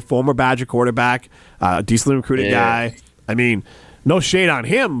guy, former Badger quarterback, decently recruited guy. I mean, no shade on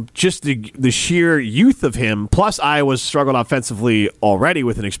him, just the sheer youth of him, plus Iowa's struggled offensively already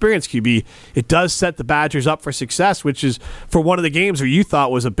with an experienced QB. It does set the Badgers up for success, which is for one of the games where you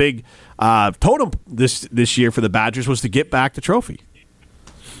thought was a big totem this year for the Badgers was to get back the trophy.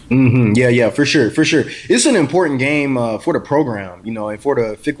 Mm-hmm. Yeah, for sure. It's an important game for the program, and for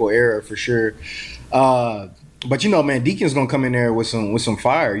the Fickle era for sure. But man, Deacon's gonna come in there with some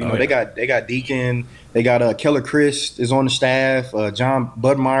fire. They got Deacon, they got Keller Chris is on the staff, John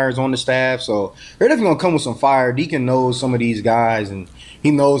Budmeyer is on the staff, so they're definitely gonna come with some fire. Deacon knows some of these guys, and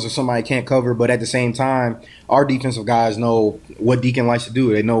he knows if somebody can't cover. But at the same time, our defensive guys know what Deacon likes to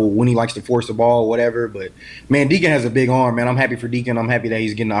do. They know when he likes to force the ball, whatever. But man, Deacon has a big arm, man. I'm happy for Deacon. I'm happy that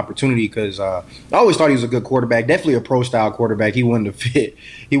he's getting the opportunity because I always thought he was a good quarterback, definitely a pro style quarterback. He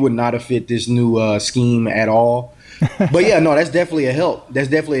would not have fit this new scheme at all. But yeah, no, that's definitely a help. That's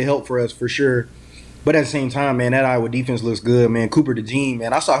definitely a help for us for sure. But at the same time, man, that Iowa defense looks good, man. Cooper DeJean,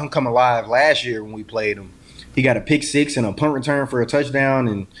 man, I saw him come alive last year when we played him. He got a pick six and a punt return for a touchdown,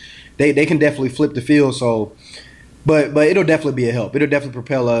 and they can definitely flip the field. So, but it'll definitely be a help. It'll definitely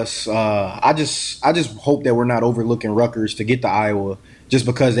propel us. I just hope that we're not overlooking Rutgers to get to Iowa, just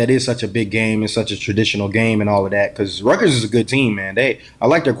because that is such a big game and such a traditional game and all of that. Because Rutgers is a good team, man. I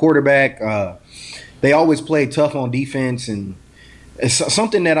like their quarterback. They always play tough on defense, and it's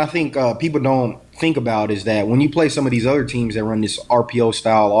something that I think people don't think about is that when you play some of these other teams that run this RPO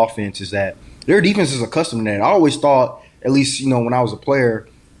style offense, is that their defense is accustomed to that. I always thought, at least when I was a player,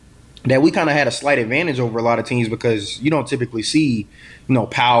 that we kind of had a slight advantage over a lot of teams because you don't typically see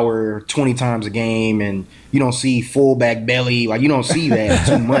power 20 times a game, and you don't see fullback belly, like you don't see that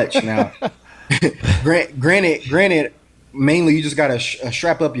too much now. Granted. Mainly, you just gotta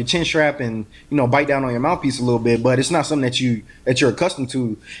strap up your chin strap and bite down on your mouthpiece a little bit. But it's not something that you're accustomed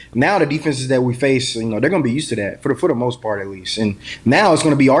to. Now the defenses that we face, they're gonna be used to that for the most part, at least. And now it's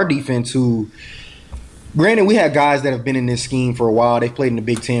gonna be our defense who, granted, we have guys that have been in this scheme for a while. They've played in the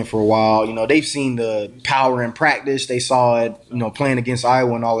Big Ten for a while. They've seen the power in practice. They saw it, playing against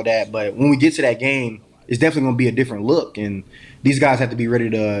Iowa and all of that. But when we get to that game, it's definitely gonna be a different look, and these guys have to be ready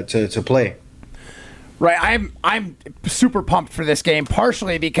to play. Right, I'm super pumped for this game,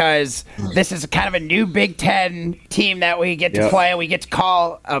 partially because this is kind of a new Big Ten team that we get to play. We get to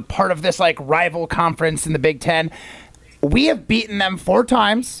call a part of this rival conference in the Big Ten. We have beaten them 4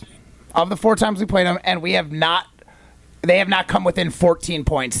 times of the 4 times we played them, and they have not come within 14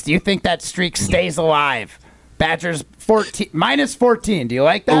 points. Do you think that streak stays alive? Badgers minus 14. Do you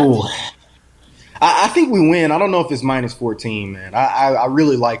like that? Ooh. I think we win. I don't know if it's minus 14, man. I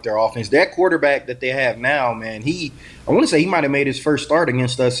really like their offense. That quarterback that they have now, man, I want to say he might have made his first start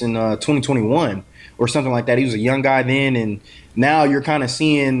against us in 2021 or something like that. He was a young guy then, and now you're kind of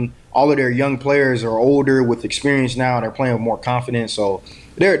seeing all of their young players are older with experience now. They're playing with more confidence. So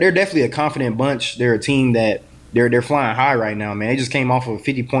they're definitely a confident bunch. They're a team that they're flying high right now, man. They just came off of a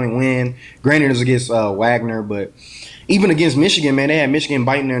 50-point win. Granted, it was against Wagner, but even against Michigan, man, they had Michigan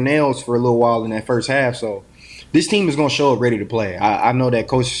biting their nails for a little while in that first half. So this team is going to show up ready to play. I know that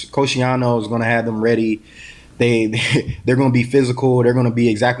Coach Yano is going to have them ready. They're going to be physical. They're going to be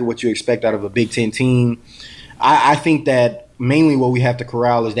exactly what you expect out of a Big Ten team. I think that mainly what we have to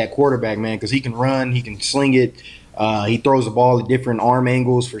corral is that quarterback, man, because he can run, he can sling it. He throws the ball at different arm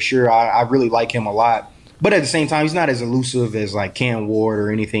angles for sure. I really like him a lot. But at the same time, he's not as elusive as Cam Ward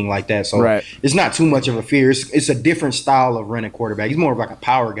or anything like that. So It's not too much of a fear. It's a different style of running quarterback. He's more of a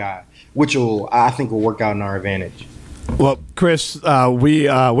power guy, which I think will work out in our advantage. Well, Chris, we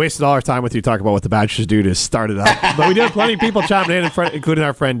wasted all our time with you talking about what the Badgers do to start it up. But we did have plenty of people chiming in, including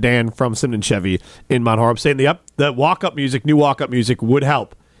our friend Dan from Simmons Chevy in Mount Horeb, saying the new walk-up music would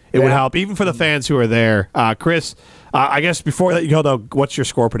help. It would help, even for the fans who are there. Chris, I guess before I let you go, though, what's your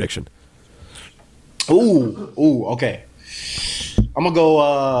score prediction? Okay. I'm going to go,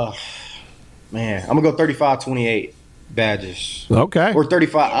 I'm going to go 35-28 Badgers. Okay. Or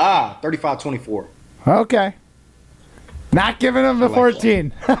 35-24. Okay. Not giving them the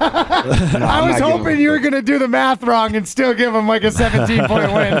 14. I was hoping you were going to do the math wrong and still give them a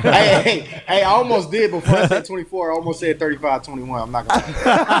 17-point win. hey, I almost did before I said 24. I almost said 35-21. I'm not going to.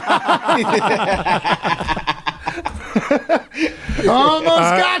 Almost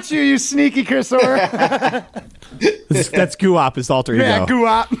got you sneaky Chris Orr. That's Guap, his alter ego. Yeah,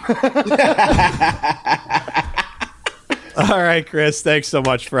 Guap. All right, Chris, thanks so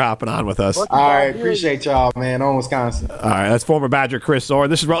much for hopping on with us. All right, appreciate y'all, man, on Wisconsin. All right, that's former Badger Chris Orr.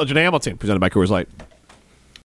 This is Rutledge and Hamilton, presented by Coors Light.